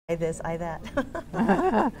this, I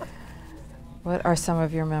that. What are some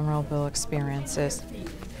of your memorable experiences?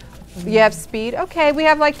 You have speed? Okay, we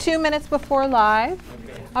have like 2 minutes before live.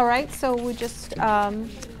 All right, so we just,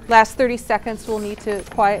 last 30 seconds we'll need to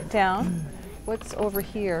quiet down. What's over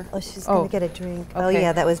here? Oh, she's going to get a drink. Okay. Oh,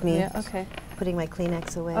 yeah, that was me. Yeah, okay. Putting my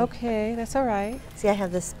Kleenex away. Okay, that's all right. See, I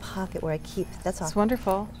have this pocket where I keep, that's all. It's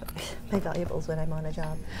wonderful. My valuables when I'm on a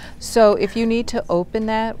job. So if you need to open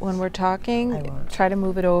that when we're talking, I won't. try to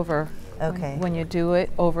move it over. Okay. When you do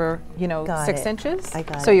it over, you know, Got 6 it. inches. I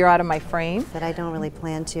got so it. you're out of my frame. But I don't really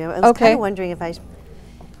plan to. I was Okay. kind of wondering if I,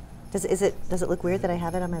 does it look weird that I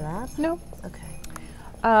have it on my lap? No. Okay.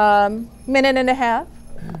 Minute and a half.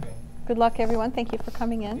 Good luck, everyone. Thank you for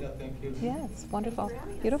coming in. Yeah, thank you. Yeah, it's wonderful.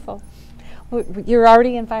 Beautiful. You're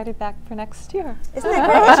already invited back for next year. Isn't that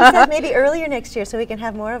great? And she said maybe earlier next year so we can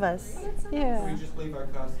have more of us. Yeah. We just leave our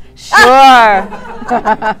costumes. Sure.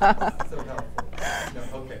 So helpful. No,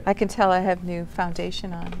 okay. I can tell I have new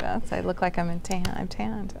foundation on. I look like I'm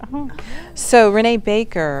tanned. So Renee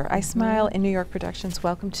Baker, I Smile in New York Productions.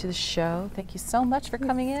 Welcome to the show. Thank you so much for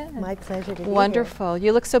coming in. My pleasure to be Wonderful.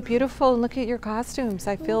 You look so beautiful, and look at your costumes.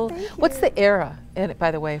 I feel. What's the era, by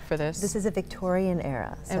the way, for this? This is a Victorian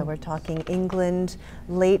era, so And we're talking England,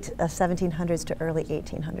 late 1700s to early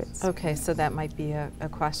 1800s. Okay, so that might be a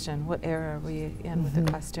question. What era were you in with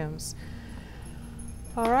the costumes?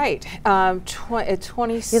 All right,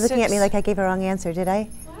 26. You're looking at me like I gave a wrong answer, did I?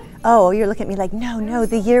 Oh, you're looking at me like, no,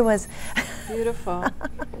 the year was... Beautiful.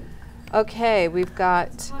 Okay, we've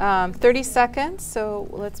got 30 seconds, so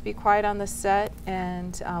let's be quiet on the set,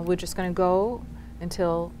 and we're just going to go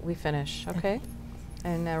until we finish, okay?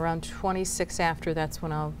 And around 26 after, that's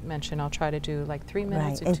when I'll mention, I'll try to do like 3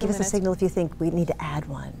 minutes Right, or and 2 give us minutes. a signal if you think we need to add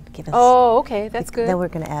one. Give us. Oh, okay, that's good. Then we're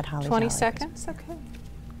going to add Holly 20 Jolly. seconds, okay.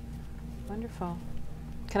 Wonderful.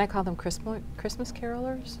 Can I call them Christmas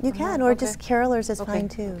carolers? You can, or just carolers is Okay, fine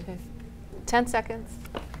too. Okay. 10 seconds.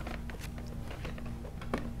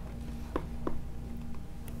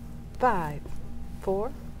 5,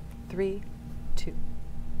 4, 3, 2.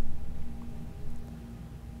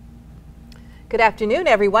 Good afternoon,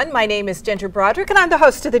 everyone. My name is Ginger Broderick, and I'm the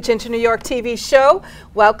host of the Ginger New York TV show.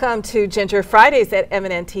 Welcome to Ginger Fridays at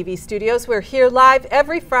M&N TV Studios. We're here live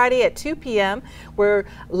every Friday at 2 p.m. We're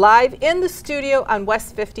live in the studio on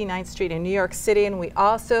West 59th Street in New York City, and we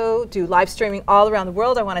also do live streaming all around the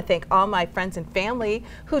world. I want to thank all my friends and family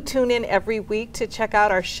who tune in every week to check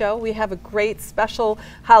out our show. We have a great special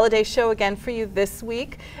holiday show again for you this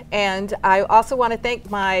week, and I also want to thank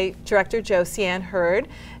my director, Josiane Hurd.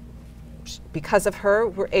 Because of her,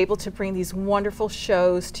 we're able to bring these wonderful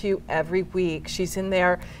shows to you every week. She's in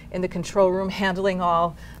there in the control room handling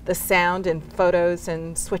all the sound and photos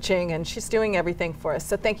and switching, and she's doing everything for us.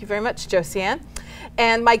 So thank you very much, Josiane.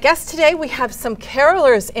 And my guest today, we have some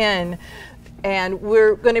carolers in, and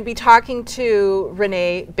we're going to be talking to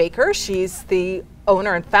Renee Baker. She's the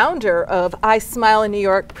owner and founder of I Smile in New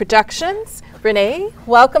York Productions. Renee,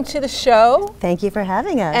 welcome to the show. Thank you for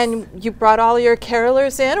having us. And you brought all your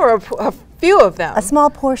carolers in, or a few of them? A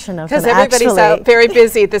small portion of them, because everybody's out very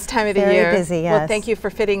busy at this time of the year. Very busy, yes. Well, thank you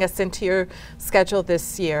for fitting us into your schedule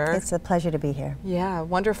this year. It's a pleasure to be here. Yeah,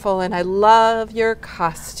 wonderful, and I love your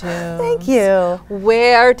costumes. Thank you.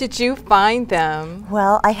 Where did you find them?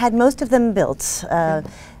 Well, I had most of them built.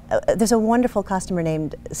 There's a wonderful costumer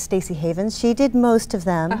named Stacy Havens. She did most of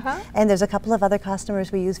them, and there's a couple of other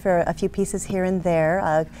costumers we use for a few pieces here and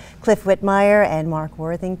there. Cliff Whitmire and Mark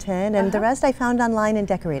Worthington, and the rest I found online and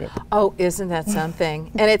decorated. Oh, isn't that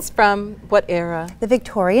something? And it's from what era? The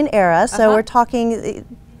Victorian era, so we're talking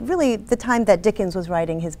really the time that Dickens was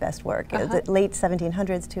writing his best work, the late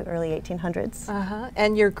 1700s to early 1800s.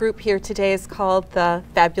 And your group here today is called the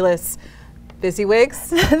Fabulous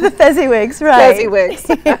Fezziwigs? The Fezziwigs, right.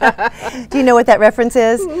 Fezziwigs. Do you know what that reference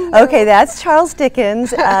is? No. Okay, that's Charles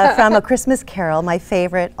Dickens from A Christmas Carol, my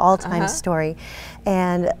favorite all-time story.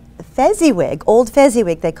 And Fezziwig, old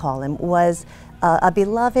Fezziwig they call him, was a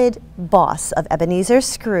beloved boss of Ebenezer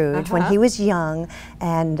Scrooge when he was young,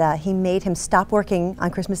 and he made him stop working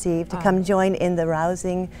on Christmas Eve to come join in the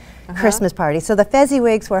rousing Christmas party. So the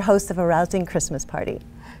Fezziwigs were hosts of a rousing Christmas party.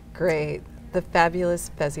 Great. The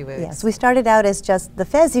Fabulous Fezziwigs. Yes, we started out as just the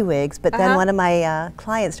Fezziwigs, but then one of my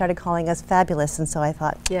clients started calling us Fabulous, and so I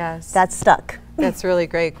thought, yes, that stuck. That's really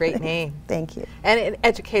great. Great name. Thank you. And it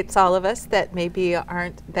educates all of us that maybe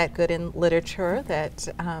aren't that good in literature, that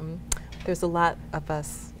there's a lot of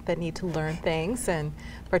us that need to learn things and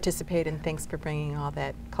participate in things for bringing all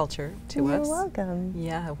that culture to us. You're welcome.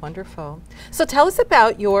 Yeah, wonderful. So tell us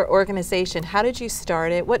about your organization. How did you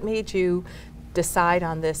start it? What made you decide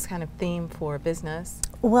on this kind of theme for business?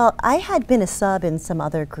 Well, I had been a sub in some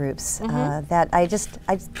other groups that I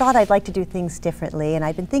thought I'd like to do things differently, and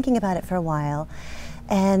I'd been thinking about it for a while.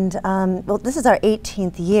 And well, this is our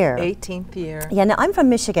 18th year. 18th year. Yeah, now I'm from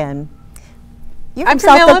Michigan. You're I'm from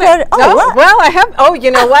from South Illinois. Dakota. Oh, No, what? well, I have. Oh,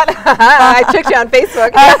 you know what? I checked you on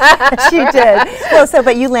Facebook. She did. Well,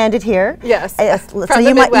 but you landed here. Yes. So From the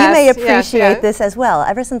you may Midwest. Yes, appreciate yeah. this as well.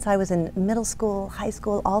 Ever since I was in middle school, high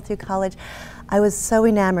school, all through college, I was so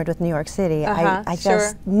enamored with New York City. I Sure.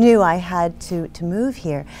 just knew I had to move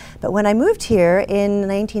here. But when I moved here in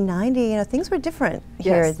 1990, you know, things were different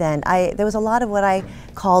here Yes. then. There was a lot of what I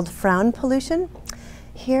called frown pollution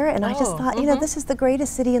here, and I just Oh, thought, you know, this is the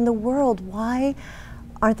greatest city in the world. Why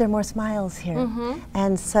aren't there more smiles here?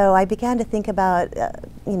 And so I began to think about,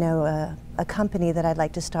 you know, a company that I'd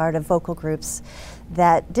like to start of vocal groups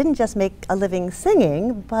that didn't just make a living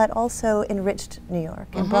singing, but also enriched New York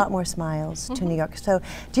and brought more smiles to New York. So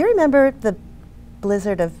do you remember the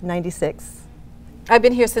blizzard of '96? I've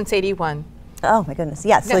been here since '81. Oh my goodness,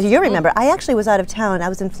 yes, so Yes. you remember. I actually was out of town. I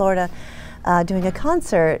was in Florida doing a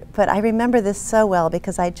concert, but I remember this so well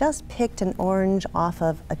because I just picked an orange off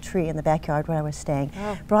of a tree in the backyard where I was staying,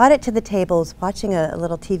 brought it to the tables, watching a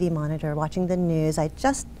little TV monitor, watching the news. I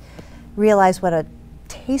just realized what a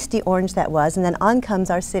tasty orange that was, and then on comes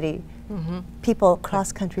our city. People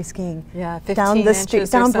cross-country skiing Yeah, 15 down the street, inches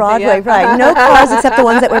or down something, Broadway, yeah. right? No cars except the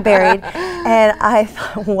ones that were buried. And I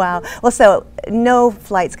thought, wow. Well, so no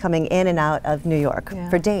flights coming in and out of New York Yeah.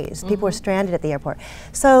 for days. People were stranded at the airport.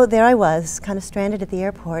 So there I was, kind of stranded at the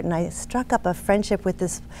airport, and I struck up a friendship with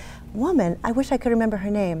this woman. I wish I could remember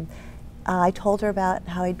her name. I told her about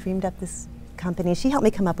how I dreamed up this company. She helped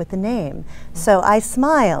me come up with the name. So I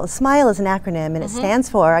Smile. Smile is an acronym, and it stands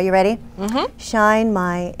for, are you ready? Shine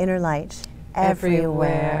my inner light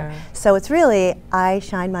everywhere. So it's really, I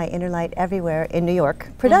shine my inner light everywhere in New York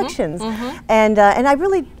Productions. And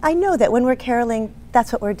I know that when we're caroling,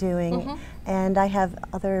 that's what we're doing. And I have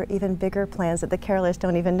other even bigger plans that the carolers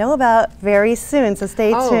don't even know about very soon, so stay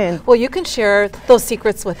tuned. Well, you can share those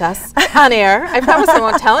secrets with us on air. I promise I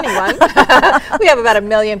won't tell anyone. We have about 1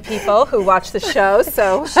 million people who watch the show,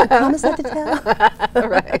 so. Promise not to tell.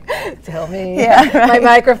 Right. Tell me. Yeah, My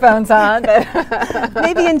microphone's on. But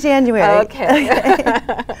Maybe in January.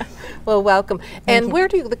 okay. Well, welcome. And where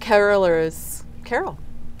do the carolers carol?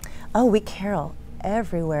 Oh, we carol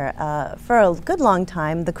everywhere. For a good long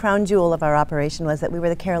time, the crown jewel of our operation was that we were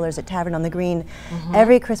the carolers at Tavern on the Green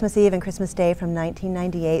every Christmas Eve and Christmas Day from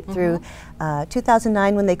 1998 through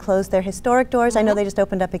 2009 when they closed their historic doors. I know they just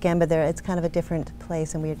opened up again, but it's kind of a different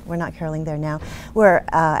place, and we're not caroling there now. We're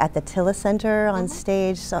at the Tilla Center on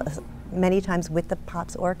stage, so many times with the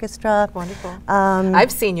Pops Orchestra. Wonderful.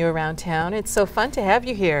 I've seen you around town. It's so fun to have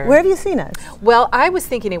you here. Where have you seen us? Well, I was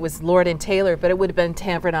thinking it was Lord and Taylor, but it would have been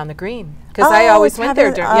Tavern on the Green because I always went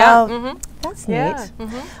there. Yeah. That's Yeah, neat.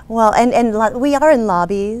 Well, and we are in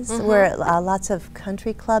lobbies. We're at lots of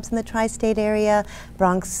country clubs in the tri-state area,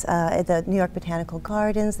 Bronx, the New York Botanical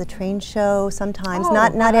Gardens, the train show sometimes, Oh,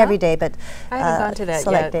 not every day, but I haven't gone to that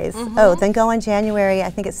select yet. days. Oh, then go on January, I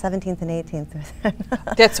think it's 17th and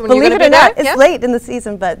 18th. That's when you're Believe gonna it or do not, that? it's Yeah. late in the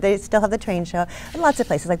season, but they still have the train show, and lots of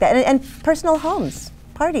places like that. And personal homes,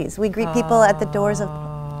 parties. We greet people at the doors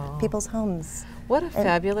of people's homes. What a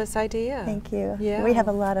fabulous idea. Thank you. Yeah. We have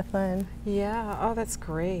a lot of fun. Yeah, oh, that's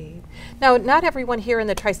great. Now, not everyone here in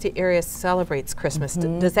the tri-state area celebrates Christmas.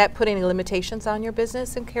 Does that put any limitations on your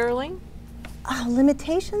business in caroling?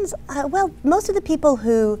 Limitations? Well, most of the people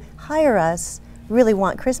who hire us really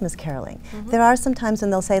want Christmas caroling. There are some times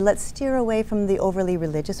when they'll say, let's steer away from the overly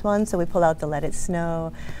religious ones, so we pull out the Let It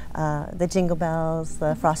Snow, the Jingle Bells,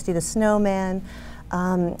 the Frosty the Snowman.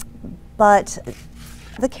 But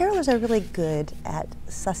the carolers are really good at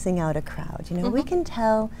sussing out a crowd. You know, we can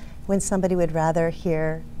tell when somebody would rather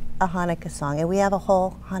hear a Hanukkah song, and we have a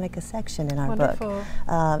whole Hanukkah section in our book.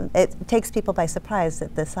 It takes people by surprise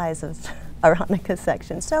at the size of our Hanukkah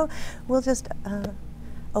section. So we'll just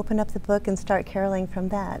open up the book and start caroling from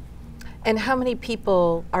that. And how many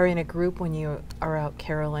people are in a group when you are out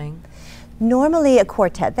caroling? Normally a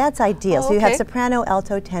quartet, that's ideal. Oh, So you have okay. soprano,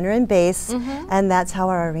 alto, tenor, and bass, and that's how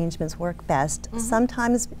our arrangements work best.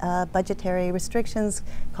 Sometimes budgetary restrictions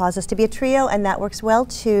cause us to be a trio, and that works well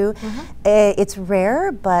too. It's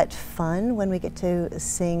rare but fun when we get to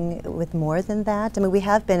sing with more than that. I mean, we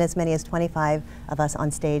have been as many as 25 of us on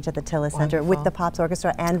stage at the Tilla Center with the Pops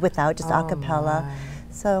Orchestra and without, just a cappella. my.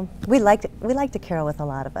 So we like to carol with a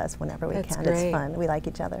lot of us whenever we That's can. great. It's fun. We like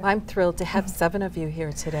each other. I'm thrilled to have 7 of you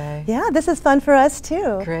here today. Yeah, this is fun for us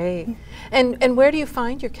too. Great. And where do you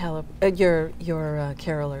find your carolers?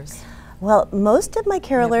 Well, most of my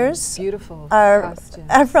carolers Beautiful are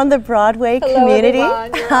costume. from the Broadway Hello, community.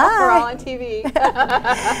 everyone. We're all on TV.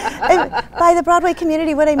 And by the Broadway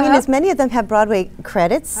community, what I mean is many of them have Broadway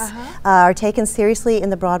credits, are taken seriously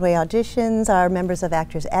in the Broadway auditions, are members of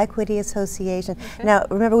Actors Equity Association. Now,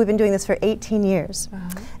 remember, we've been doing this for 18 years.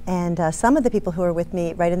 And some of the people who were with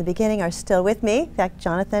me right in the beginning are still with me. In fact,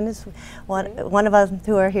 Jonathan is one of us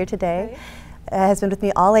who are here today. Has been with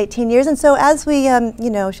me all 18 years, and so as we, you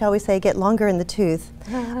know, shall we say, get longer in the tooth,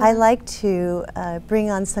 I like to bring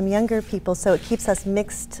on some younger people, so it keeps us a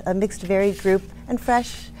mixed, varied group and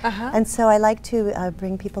fresh. And so I like to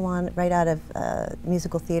bring people on right out of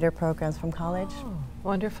musical theater programs from college. Oh,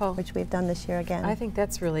 wonderful. Which we've done this year again. I think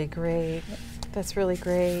that's really great. That's really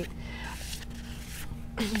great.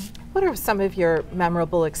 What are some of your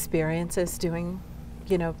memorable experiences doing,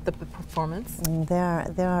 you know, the performance? There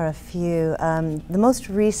are a few. The most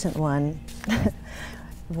recent one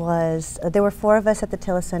was, there were 4 of us at the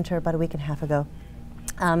Tillis Center about a week and a half ago.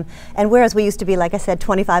 And whereas we used to be, like I said,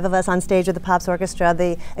 25 of us on stage with the Pops Orchestra,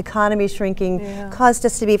 the economy shrinking caused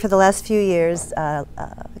us to be, for the last few years,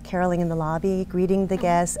 caroling in the lobby, greeting the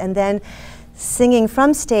guests, and then singing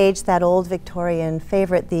from stage that old Victorian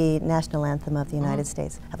favorite, the national anthem of the United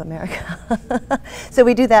States of America. So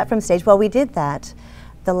we do that from stage. Well, we did that.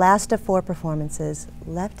 The last of 4 performances,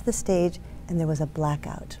 left the stage, and there was a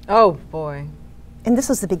blackout. Oh, boy. And this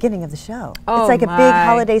was the beginning of the show. Oh, it's like a big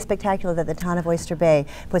holiday spectacular that the town of Oyster Bay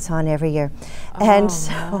puts on every year. And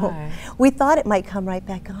so we thought it might come right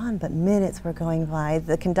back on, but minutes were going by.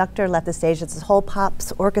 The conductor left the stage. It's this whole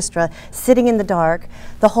Pops orchestra sitting in the dark.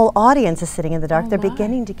 The whole audience is sitting in the dark. They're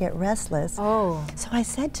beginning to get restless. So I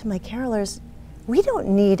said to my carolers, we don't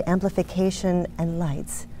need amplification and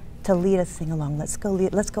lights to lead a sing-along. Let's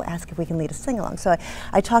go ask if we can lead a sing-along. So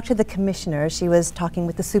I talked to the commissioner. She was talking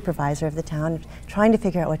with the supervisor of the town, trying to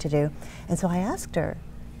figure out what to do. And so I asked her,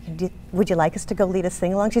 would you like us to go lead a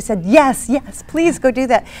sing-along? She said, yes, yes, please go do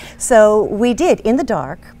that. So we did, in the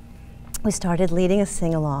dark. We started leading a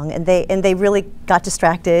sing-along, and they really got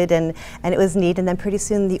distracted, and it was neat. And then pretty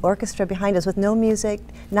soon the orchestra behind us, with no music,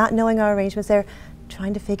 not knowing our arrangements, they're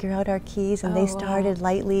trying to figure out our keys, and they started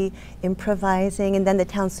lightly improvising, and then the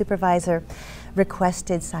town supervisor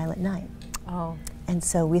requested Silent Night. And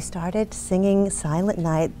so we started singing Silent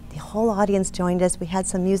Night. The whole audience joined us. We had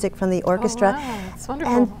some music from the orchestra. Wow, that's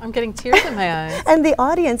wonderful. I'm getting tears in my eyes. And the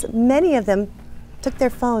audience, many of them, took their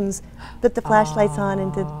phones, put the flashlights on,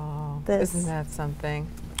 and did this. Isn't that something?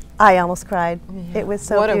 I almost cried. It was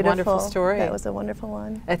so beautiful. What a wonderful story. That was a wonderful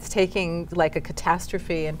one. It's taking like a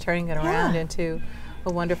catastrophe and turning it around into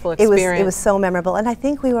a wonderful experience. It was so memorable, and I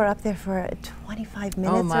think we were up there for 25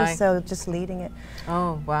 minutes or so, just leading it.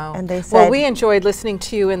 Oh wow! And they said, well, we enjoyed listening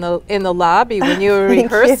to you in the lobby when you were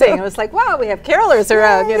rehearsing. It was like, wow, we have carolers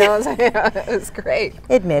around. You know, it was great.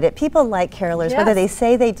 Admit it, people like carolers, whether they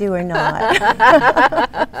say they do or not.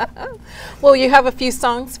 Well, you have a few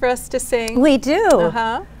songs for us to sing. We do.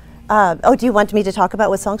 Do you want me to talk about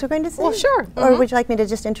what songs we're going to sing? Well, sure. Or would you like me to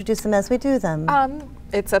just introduce them as we do them?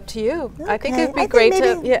 It's up to you. Okay. I think it'd be great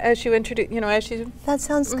to, as you introduce, as you. That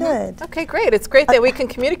sounds good. Okay, great. It's great that we can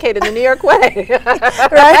communicate in the New York way.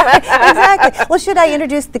 right, exactly. Well, should I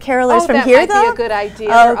introduce the carolers from here, though? That might be a good idea.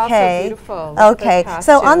 They're also beautiful. Okay.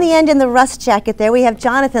 So on the end in the rust jacket there, we have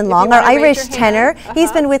Jonathan Long, our Irish tenor.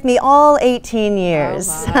 He's been with me all 18 years.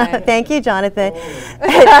 Thank you, Jonathan.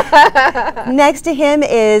 Next to him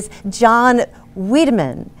is John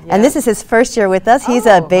Wiedemann, and this is his first year with us. He's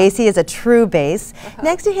a bass, he is a true bass.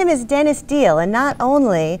 Next to him is Dennis Deal, and not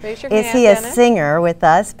only is he a singer with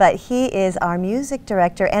us, but he is our music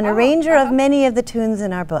director and arranger of many of the tunes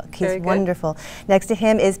in our book. He's wonderful. Next to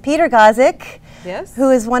him is Peter Gozik,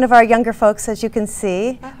 who is one of our younger folks, as you can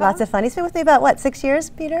see. Lots of fun. He's been with me about, what, 6 years,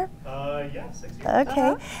 Peter? Yeah, 6 years.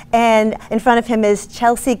 Okay. And in front of him is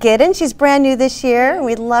Chelsea Giddens. She's brand new this year.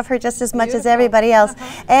 We love her just as much as everybody else.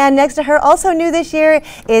 And next to her, also new this year,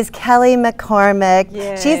 is Kelly McCormick.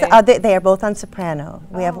 She's they are both on soprano.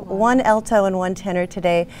 We have one alto and one tenor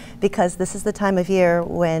today, because this is the time of year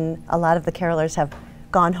when a lot of the carolers have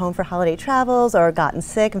gone home for holiday travels or gotten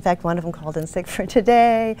sick. In fact, one of them called in sick for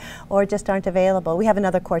today, or just aren't available. We have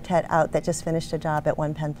another quartet out that just finished a job at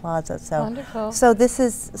One Penn Plaza. So, wonderful. So this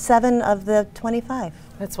is 7 of the 25.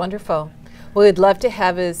 That's wonderful. Well, we'd love to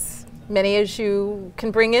have as many as you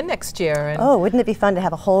can bring in next year. And wouldn't it be fun to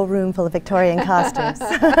have a whole room full of Victorian costumes?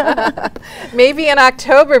 Maybe in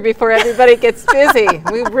October, before everybody gets busy.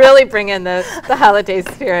 We really bring in the holiday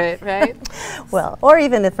spirit, right? Well, or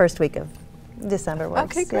even the first week of December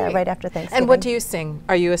works. Okay, great. Yeah, right after Thanksgiving. And what do you sing?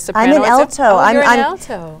 Are you a soprano? I'm an or alto. Oh, I'm- you're I'm an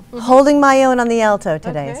alto. holding my own on the alto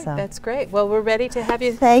today. Okay, So that's great. Well, we're ready to have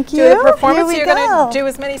you Thank do you. a performance. Here we You're going go. to do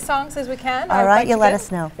as many songs as we can. All I'd right, like you to let get-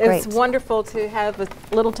 us know. It's Great. wonderful to have a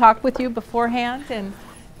little talk with you beforehand, and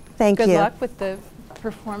thank good you. luck with the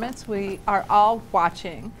performance. We are all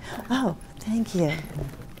watching. Oh, thank you.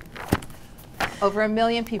 Over 1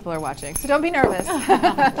 million people are watching, so don't be nervous.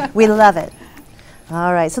 We love it.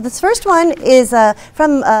 All right, so this first one is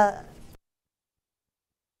from,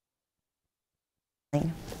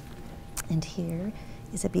 and here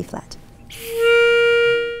is a B flat.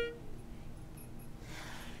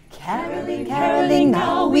 Caroling, caroling,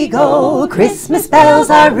 now we go. Christmas bells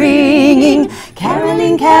are ringing.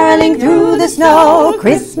 Caroling, caroling through the snow.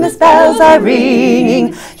 Christmas bells are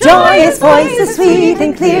ringing. Joyous voices sweet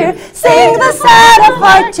and clear sing the sad of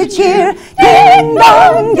heart to cheer. Ding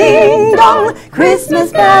dong, ding dong.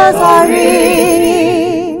 Christmas bells are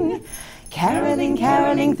ringing. Caroling,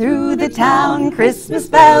 caroling through the town. Christmas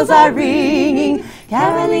bells are ringing.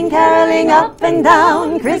 Caroling, caroling up and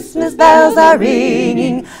down, Christmas bells are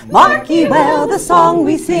ringing. Mark ye well the song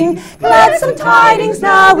we sing, gladsome tidings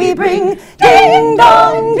now we bring. Ding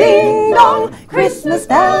dong, Christmas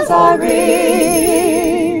bells are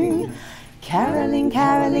ringing. Caroling,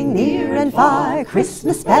 caroling near and far,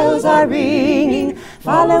 Christmas bells are ringing.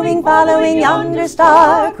 Following, following yonder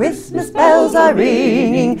star, Christmas bells are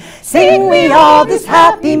ringing. Sing we all this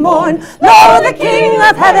happy morn, lo, the King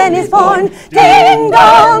of heaven is born. Ding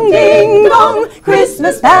dong,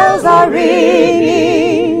 Christmas bells are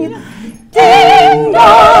ringing. Ding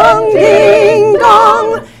dong,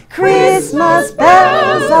 Christmas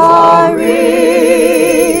bells are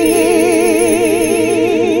ringing.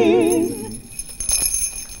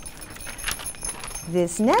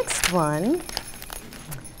 This next one,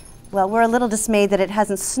 well, we're a little dismayed that it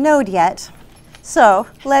hasn't snowed yet, so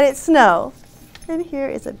let it snow. And here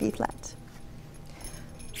is a B flat.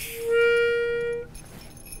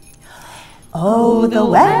 Oh, the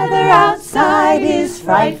weather outside is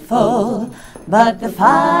frightful, but the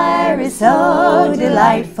fire is so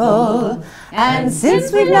delightful. And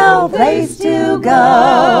since we've no place to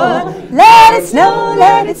go, let it snow,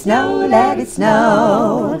 let it snow, let it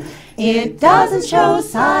snow. It doesn't show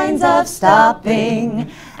signs of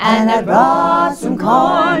stopping, and I brought some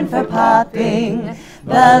corn for popping.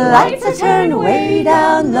 The lights are turned way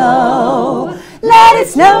down low. Let it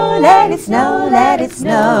snow, let it snow, let it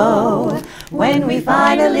snow. When we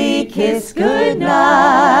finally kiss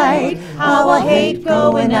goodnight, how I hate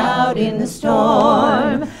going out in the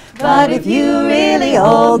storm. But if you really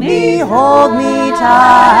hold me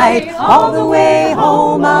tight, all the way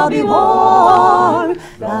home I'll be warm.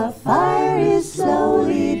 The fire is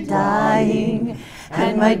slowly dying,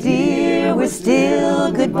 and my dear, we're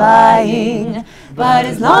still goodbying. But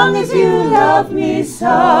as long as you love me so,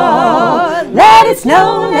 let it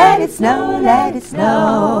snow, let it snow, let it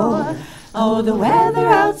snow. Oh, the weather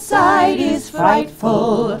outside is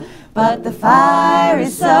frightful, but the fire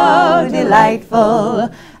is so delightful.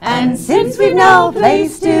 And since we've no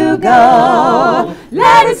place to go,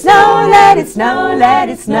 let it snow, let it snow, let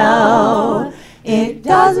it snow. It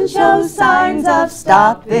doesn't show signs of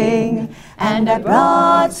stopping, and I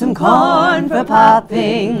brought some corn for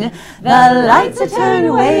popping. The lights are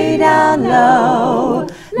turned way down low.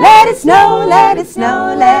 Let it snow, let it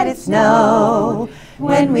snow, let it snow.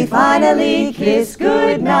 When we finally kiss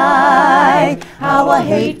goodnight, how I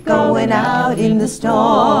hate going out in the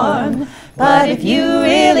storm. But if you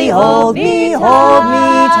really hold me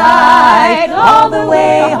tight, all the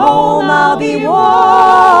way home I'll be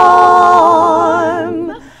warm.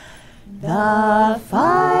 The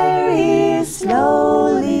fire is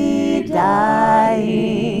slowly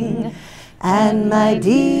dying, and my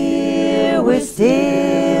dear, we're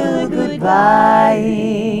still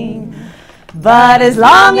goodbying. But as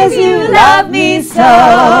long as you love me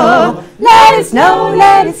so, let it snow,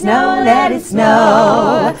 let it snow, let it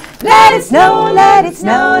snow. Let it snow, let it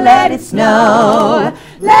snow, let it snow.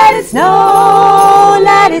 Let it snow,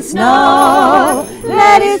 let it snow,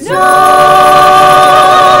 let it snow.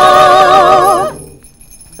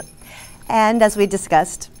 And as we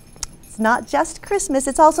discussed, it's not just Christmas,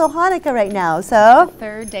 it's also Hanukkah right now, so.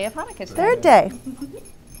 Third day of Hanukkah today. Third day.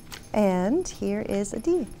 And here is a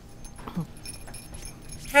D.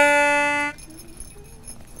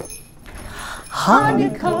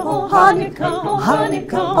 Hanukkah, oh Hanukkah, oh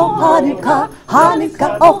Hanukkah, oh Hanukkah,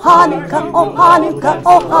 Hanukkah, oh Hanukkah, oh Hanukkah,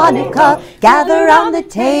 oh Hanukkah. Gather round the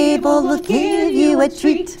table, we'll give you a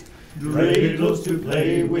treat. Cradles to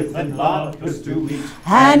play with and latkes to eat.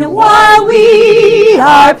 And while we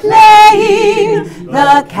are playing,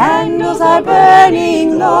 the candles are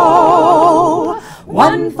burning low.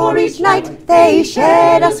 One for each night, they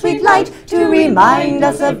shed a sweet light to remind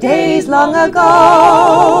us of days long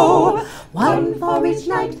ago. One for each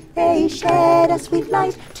night, they shed a sweet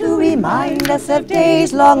light to remind us of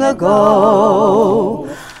days long ago.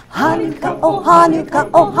 Hanukkah, oh Hanukkah,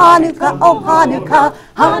 oh Hanukkah, oh Hanukkah,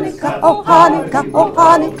 Hanukkah, oh Hanukkah, oh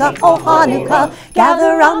Hanukkah, oh Hanukkah.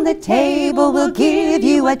 Gather round the table, we'll give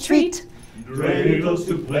you a treat. Cradles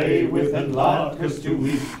to play with and latkes to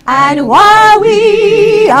eat. And while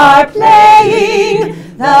we are playing,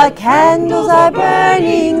 the candles are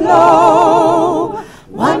burning low.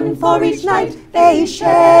 One for each night, they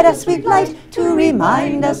shed a sweet light to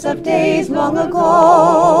remind us of days long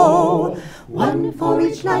ago. One for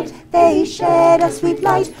each night, they shed a sweet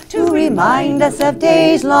light to remind us of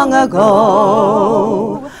days long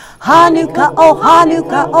ago. Hanukkah, oh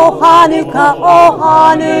Hanukkah, oh Hanukkah, oh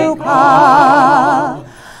Hanukkah.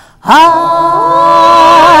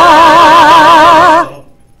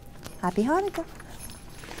 Happy Hanukkah.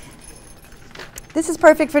 This is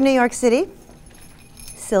perfect for New York City.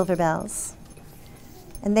 Silver bells.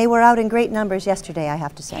 And they were out in great numbers yesterday, I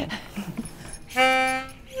have to say.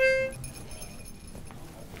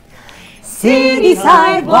 City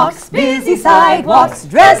sidewalks, busy sidewalks,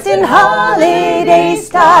 dressed in holiday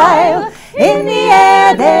style. In the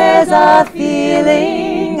air there's a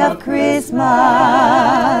feeling of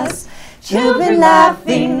Christmas. Children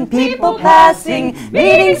laughing, people passing,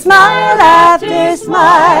 meeting smile after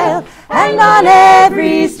smile. And on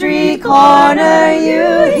every street corner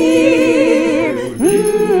you hear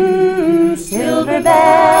silver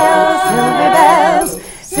bells, silver bells,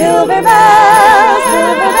 silver bells,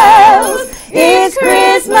 silver bells. It's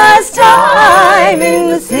Christmas time in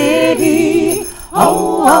the city.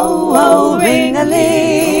 Oh, oh, oh,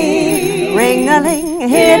 ring-a-ling, ring-a-ling,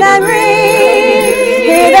 hear them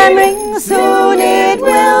ring, soon it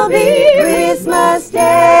will be Christmas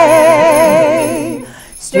Day.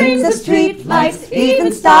 Strings of street lights,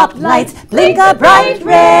 even stoplights, blink a bright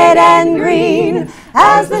red and green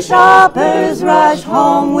as the shoppers rush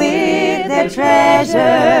home with their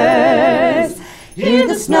treasures. Hear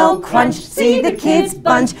the snow crunch, see the kids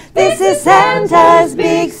bunch, this is Santa's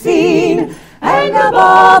big scene. And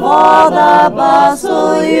above all the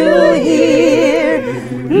bustle you hear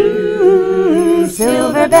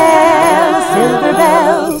silver bells, silver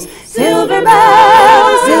bells, silver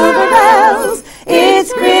bells, silver bells.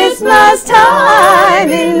 It's Christmas time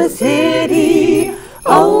in the city.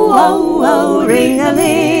 Oh, oh, oh,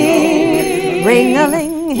 ring-a-ling,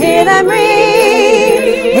 ring-a-ling, hear them ring,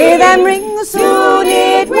 soon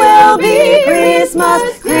it will be Christmas,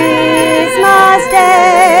 Christmas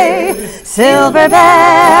Day. Silver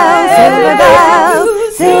bells, silver bells,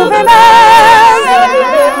 silver bells,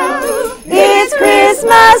 it's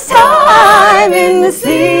Christmas time in the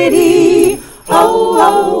city. Oh,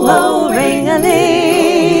 oh, oh,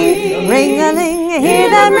 ring-a-ling, ring-a-ling, hear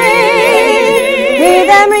them ring,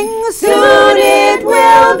 soon it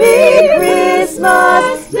will be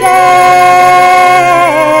Christmas Day.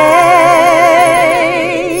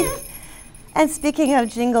 And speaking of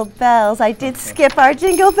jingle bells, I did skip our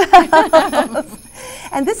jingle bells.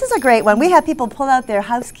 And this is a great one. We have people pull out their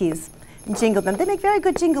house keys and jingle them. They make very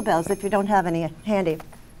good jingle bells if you don't have any handy.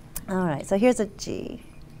 All right, so here's a G.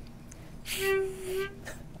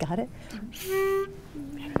 Got it?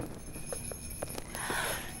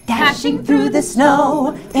 Dashing through the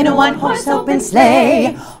snow in a one-horse open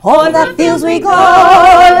sleigh, o'er the fields we go,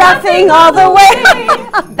 laughing all the way.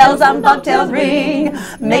 Bells on bobtails ring,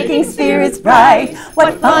 making spirits bright.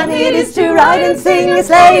 What fun it is to ride and sing a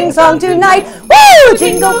sleighing song tonight. Woo!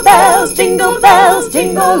 Jingle bells, jingle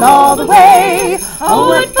all the way. Oh,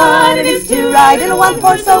 what fun it is to ride in a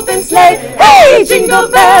one-horse open sleigh. Hey! Jingle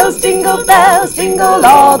bells, jingle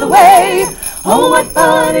all the way. Oh, what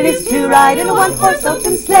fun it is to ride in a one-horse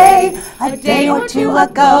open sleigh. A day or two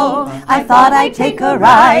ago, I thought I'd take a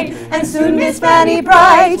ride, and soon Miss Fanny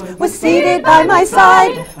Bright was seated by my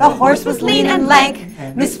side. The horse was lean and lank,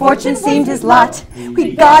 misfortune seemed his lot.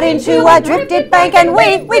 We got into a drifted bank, and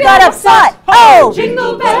we got upset. Oh,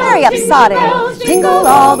 Jingle bells, very upsetting. Jingle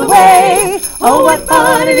all the way. Oh, what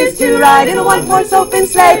fun it is to ride in a one-horse open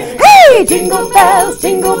sleigh. Hey, jingle bells,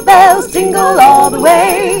 all the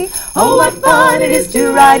way. Oh, what fun it is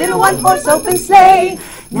to ride in a one-horse open sleigh.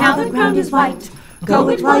 Now the ground is white, go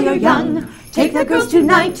it while you're young. Take the girls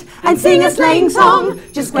tonight and sing a sleighing song.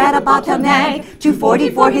 Just grab a bobtail nag, 240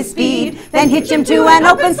 for his speed. Then hitch him to an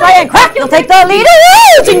open sleigh and crack, you'll take the lead.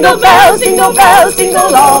 Woo! Jingle bells,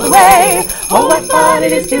 jingle all the way. Oh, what fun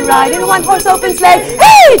it is to ride in a one-horse open sleigh.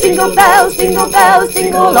 Hey, jingle bells, jingle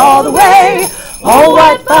all the way. Oh,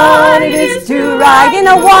 what fun it is to ride in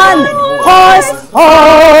a one-horse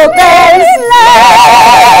open sleigh.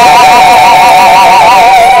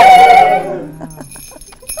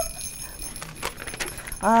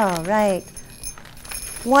 All right.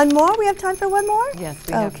 One more? We have time for one more? Yes,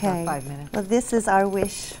 we have about 5 minutes. Well, this is our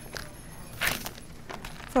wish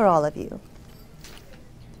for all of you.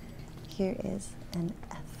 Here is an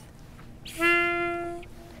F.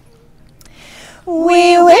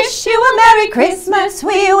 We wish you a Merry Christmas.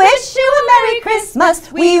 We wish you a Merry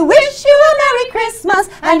Christmas. We wish you a Merry Christmas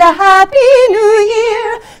and a Happy New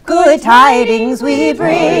Year. Good tidings we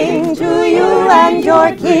bring to you and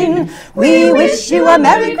your kin. We wish you a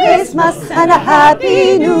Merry Christmas and a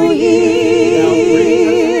Happy New Year.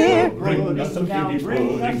 Bring us some figgy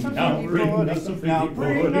pudding, now bring us some figgy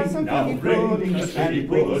pudding, now bring us figgy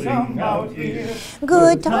pudding out here.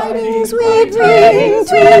 Good tidings we bring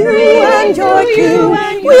to you and your kin.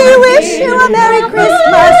 We wish you a Merry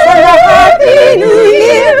Christmas and a Happy New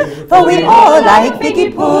Year. For we all like figgy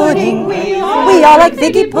pudding. We all like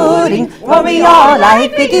figgy pudding. For we all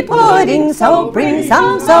like figgy pudding. So bring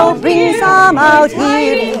some out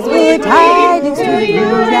here. Good tidings to you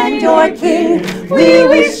and your kin. We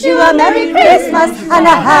wish you a Merry Christmas and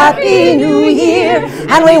a Happy New Year.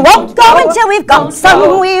 And we won't go until we've got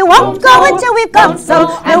some. We won't go until we've got some.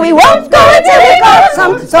 And we won't go until we've got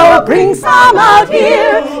some. So bring some out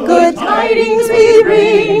here. Good tidings we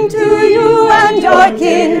bring to you and your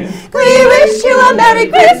kin. We wish you a Merry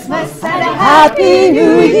Christmas and a Happy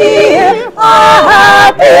New Year. A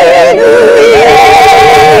Happy New Year.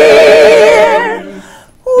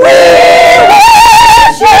 We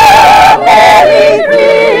wish you a Merry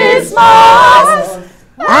Christmas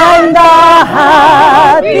and a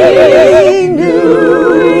Happy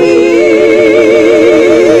New Year.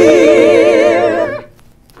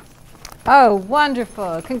 Oh,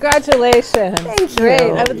 wonderful. Congratulations. Thank you. Great.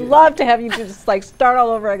 I would love to have you just like start all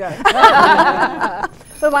over again.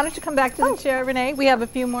 But why don't you come back to the chair, Renee? We have a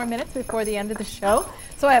few more minutes before the end of the show.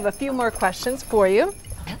 So I have a few more questions for you.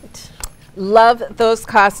 Love those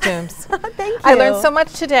costumes. Thank you. I learned so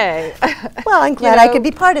much today. Well, I'm glad I could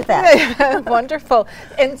be part of that. Wonderful.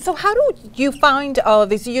 And so how do you find all of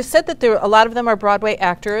these? You said that a lot of them are Broadway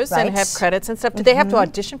actors and Right. have credits and stuff. Do they have to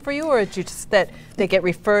audition for you, or is it just that they get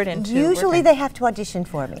referred into? Usually working? they have to audition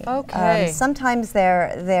for me. Okay. Sometimes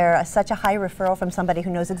they're such a high referral from somebody who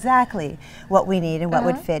knows exactly what we need and what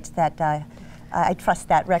would fit that I trust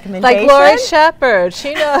that recommendation. Like Lori Shepard,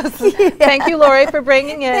 she knows. Thank you, Lori, for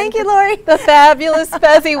bringing in. Thank you, Lori. The fabulous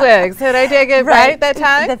Fezziwigs. Did I dig it right that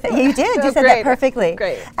time? You did. Oh, You said great. that perfectly.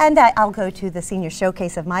 Great. And I'll go to the senior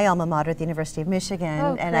showcase of my alma mater at the University of Michigan,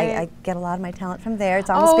 Oh, and great. I get a lot of my talent from there. It's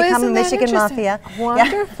almost become a isn't that Michigan interesting? mafia.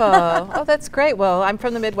 Wonderful. Oh, that's great. Well, I'm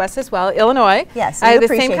from the Midwest as well, Illinois. Yes, so I you had the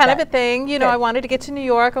same appreciate kind of that. a thing. You know, Good. I wanted to get to New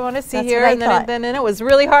York. I wanted to see That's here, what I and thought. then it was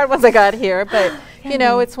really hard once I got here. But you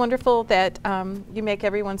know, it's wonderful that you make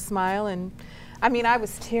everyone smile. And I mean, I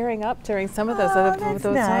was tearing up during some of those. Oh, those that's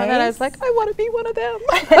and I was nice. like, I want to be one of them.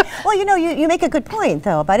 Well, you know, you make a good point,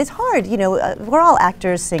 though, but it's hard. You know, we're all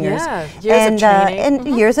actors, singers. Yeah, years of training.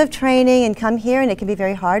 And years of training, and come here, and it can be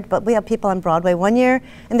very hard. But we have people on Broadway one year,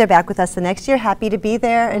 and they're back with us the next year, happy to be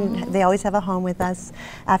there, and they always have a home with us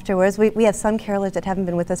afterwards. We have some carolers that haven't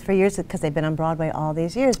been with us for years because they've been on Broadway all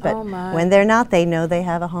these years. But Oh, my. when they're not, they know they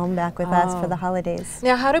have a home back with us for Oh. the holidays.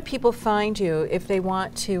 Now, how do people find you if they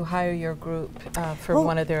want to hire your group for Well,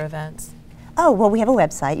 one of their events? Oh, well, we have a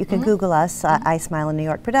website. You can Google us, I Smile in New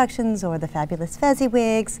York Productions or the Fabulous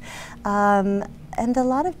Fezziwigs. And a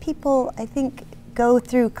lot of people, I think, go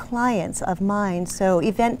through clients of mine, so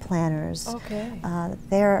event planners. Okay.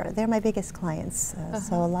 They're my biggest clients.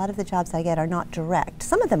 So a lot of the jobs I get are not direct.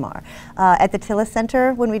 Some of them are. At the Tillis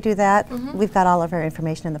Center, when we do that, we've got all of our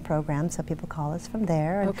information in the program, so people call us from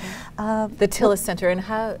there. And, The Tillis Center, and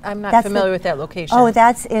how, I'm not That's familiar the- with that location. Oh,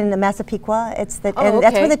 that's in the Massapequa. It's the Oh, and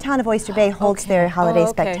that's where okay. the town of Oyster Bay holds their Okay. holiday Oh,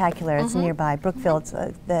 okay. spectacular. It's nearby Brookfield,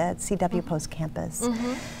 the CW Post campus.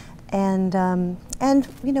 And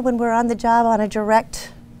you know, when we're on the job, on a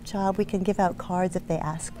direct job, we can give out cards if they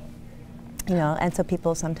ask. You know, and so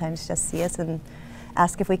people sometimes just see us and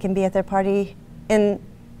ask if we can be at their party in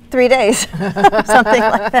 3 days, something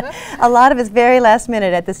like that. A lot of it's very last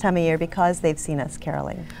minute at this time of year because they've seen us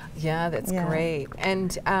caroling. Yeah, that's Yeah. great.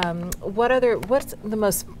 And what's the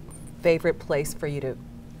most favorite place for you to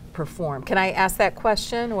perform? Can I ask that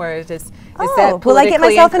question, or is that will I get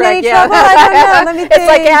politically myself in any incorrect? trouble? I don't know. Let me think. It's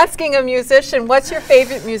like asking a musician, "What's your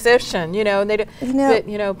favorite musician?" You know, and they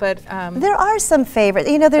don't, but there are some favorites.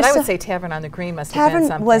 You know, there's. But I would say Tavern on the Green must have been something.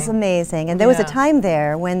 Tavern was amazing, and there was a time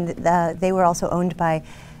there when they were also owned by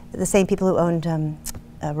the same people who owned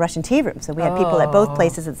Russian Tea Room. So we had people at both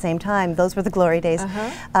places at the same time. Those were the glory days.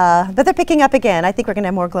 But they're picking up again. I think we're going to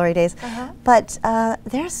have more glory days. But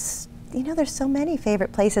there's so many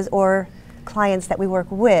favorite places or clients that we work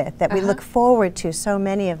with that we look forward to. So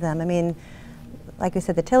many of them. I mean, like we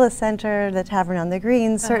said, the Tillis Center, the Tavern on the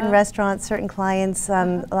Green, certain restaurants, certain clients,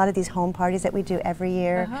 a lot of these home parties that we do every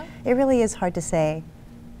year. It really is hard to say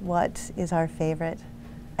what is our favorite.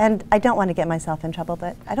 And I don't want to get myself in trouble,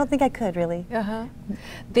 but I don't think I could really.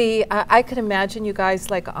 I could imagine you guys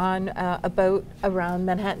like on a boat around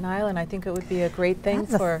Manhattan Island. I think it would be a great thing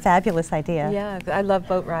That's a fabulous idea. Yeah, I love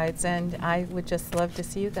boat rides, and I would just love to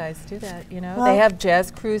see you guys do that. You know, well, they have jazz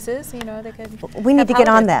cruises. You know, they could. We need to get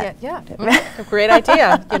on that. Yeah, a great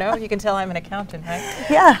idea. You know, you can tell I'm an accountant, right?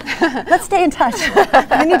 Yeah, let's stay in touch.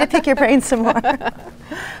 We need to pick your brains some more.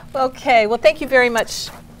 Okay, well, thank you very much,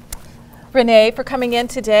 Renee, for coming in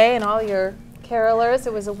today, and all your carolers.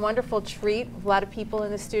 It was a wonderful treat. A lot of people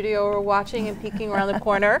in the studio were watching and peeking around the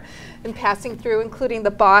corner and passing through, including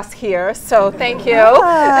the boss here. So thank you.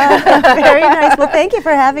 Very nice. Well, thank you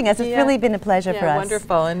for having us. It's really been a pleasure for us.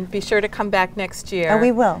 Wonderful. And be sure to come back next year. Oh,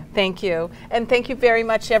 we will. Thank you. And thank you very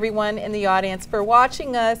much, everyone in the audience, for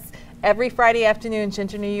watching us. Every Friday afternoon,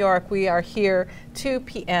 Ginger, New York, we are here 2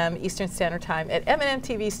 p.m. Eastern Standard Time at M&M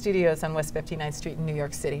TV Studios on West 59th Street in New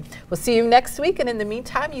York City. We'll see you next week, and in the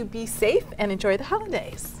meantime, you be safe and enjoy the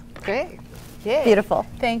holidays. Great. Yay. Beautiful.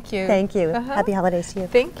 Thank you. Thank you. Happy holidays to you.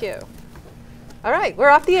 Thank you. All right, we're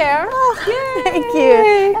off the air. Oh, thank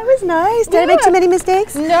you. That was nice. Did I make too many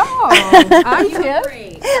mistakes? No, I did.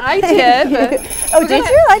 I did. Oh, did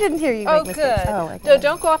you? I didn't hear you make mistakes. Good. Oh, okay. No,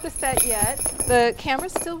 don't go off the set yet. The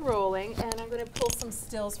camera's still rolling, and I'm going to pull some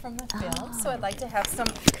stills from the film. So I'd like to have some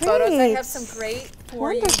photos. I have some great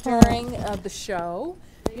for you during the show.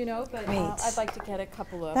 You know, but I'd like to get a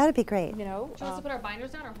couple of. That'd be great. You know, do you want us to put our binders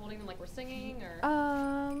down, or holding them like we're singing, or?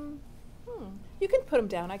 You can put them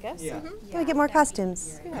down, I guess. Yeah. Yeah, we get more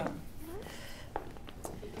costumes. Yeah.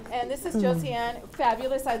 And this is Josiane.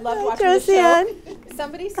 Fabulous. I love watching Josiane. the show.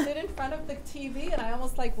 Somebody stood in front of the TV, and I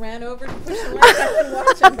almost like ran over to push him right back and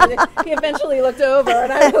watch him. But he eventually looked over,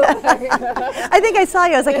 and I was like, I think I saw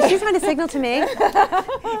you. I was like, is she trying to signal to me?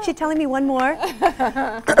 Is she telling me one more?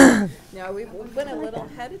 No, we went a little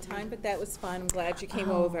ahead of time, but that was fun. I'm glad you came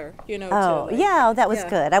over. You know. Oh, yeah, that was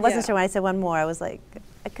good. I wasn't sure when I said one more. I was like,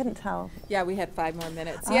 I couldn't tell. Yeah, we had 5 more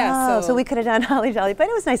minutes. Oh, yeah, so we could have done Holly Jolly, but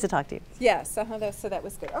it was nice to talk to you. Yes, so that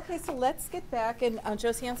was good. Okay, so let's get back, and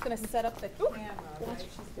Josiane's going to set up the camera.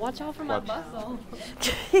 Watch out for my bustle.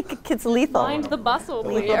 It's lethal. Mind the bustle,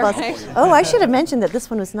 please. Bustle. Oh, I should have mentioned that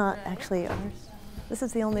this one was not actually ours. This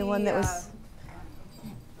is the only one that was.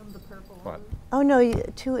 The purple. What? Oh no,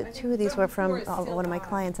 two of these were from one of my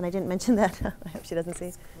clients, and I didn't mention that. I hope she doesn't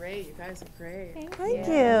see. Great, you guys are great. Thank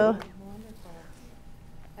you.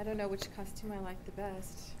 I don't know which costume I like the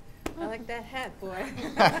best. I like that hat, boy.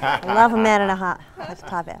 I love a man in a hot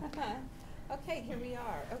top hat. Okay, here we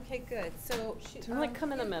are. Okay, good. So, do you like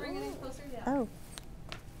come in the middle? Bring it in closer? Yeah. Oh.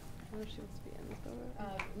 Where she wants to be in.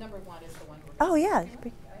 Number 1 is the one we're Oh yeah.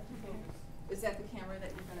 Is that the camera that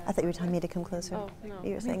you're gonna? I thought you were telling me to come closer. Oh no.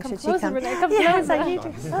 You were saying come should closer, she come? Renee, come Yes, closer. I need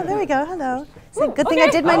to. Oh, there we go. Hello. So good thing I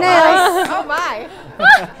did my nails. Oh my!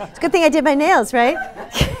 It's a good thing I did my nails, right?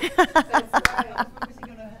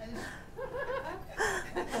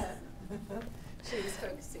 She was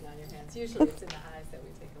focusing on your hands. Usually it's in the eyes that we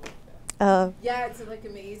take a look at. Yeah, it's like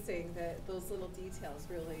amazing that those little details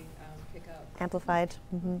really pick up. Amplified.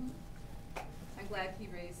 Mm-hmm. I'm glad he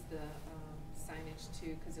raised the signage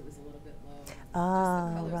too, because it was a little bit low.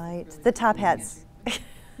 Ah, right. The top hats.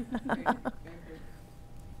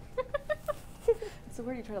 So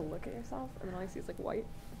where you try to look at yourself, and then all you see is like white.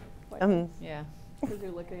 Yeah. Because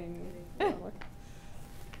you're looking. I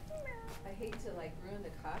hate to like ruin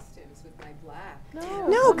the costumes with my black.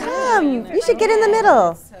 No, come. You should get in the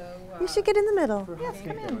middle. So, You should get in the middle. Yes,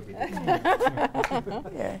 come in.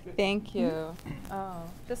 Yeah. Thank you. Oh,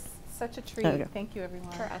 just such a treat. Okay. Thank you,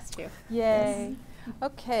 everyone. For us too. Yay.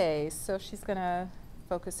 Okay, so she's going to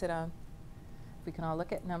focus it on, we can all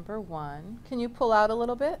look at number 1. Can you pull out a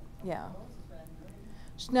little bit? Yeah.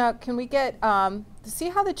 Now, can we get, see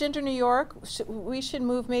how the Ginger New York, we should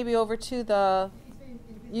move maybe over to the,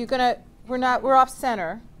 you're going to, we're off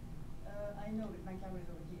center. I know, but my camera's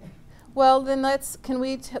over here. Well, then can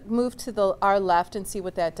we move to our left and see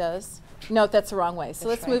what that does? Note that's the wrong way. So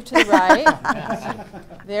let's move to the right.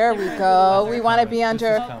 There we go. We want to be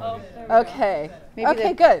under. Okay.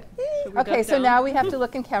 Okay, good. Okay, so now we have to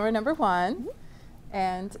look in camera number 1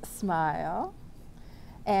 and smile.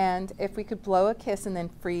 And if we could blow a kiss and then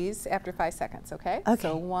freeze after 5 seconds, okay? Okay.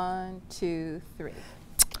 So 1, 2, 3.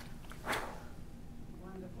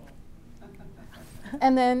 Wonderful.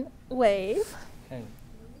 And then wave. Okay.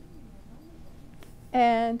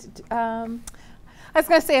 And I was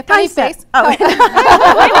going to say a funny Concept. face. Oh.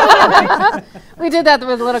 We did that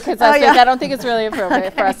with little kids last week. yeah. I don't think it's really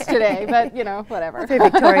appropriate for us today, but you know, whatever. Not very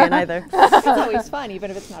Victorian either. It's always fun, even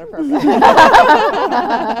if it's not appropriate.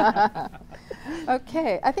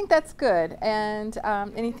 Okay, I think that's good. And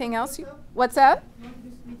anything else? What's that? You want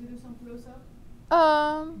me to do some close-up?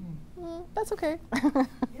 That's okay. Yes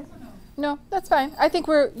or no? No, that's fine. I think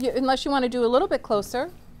we're, unless you want to do a little bit closer.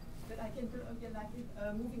 But I can do okay, like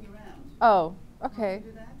moving around. Oh, okay.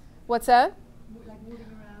 Do that? What's that? Like moving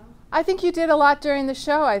around. I think you did a lot during the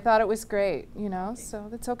show. I thought it was great, you know, so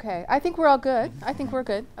that's okay. I think we're all good. I think we're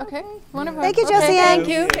good. Okay, wonderful. Thank you, Okay, Josie Thank Ann.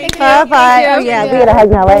 you. Thank you. Bye-bye. Oh, Thank yeah, you. we gotta hug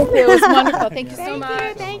now, right? It was wonderful. Thank you so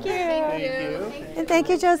much. Thank you. And thank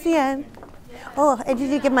you, Josie Ann. Oh, I did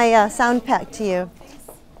you give my sound pack to you.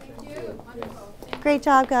 Great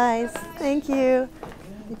job, guys. Thank you.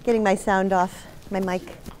 Getting my sound off, my mic.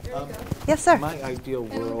 Yes, sir. My ideal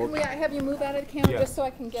And world. can we have you move out of the camera Yeah. just so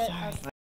I can get us?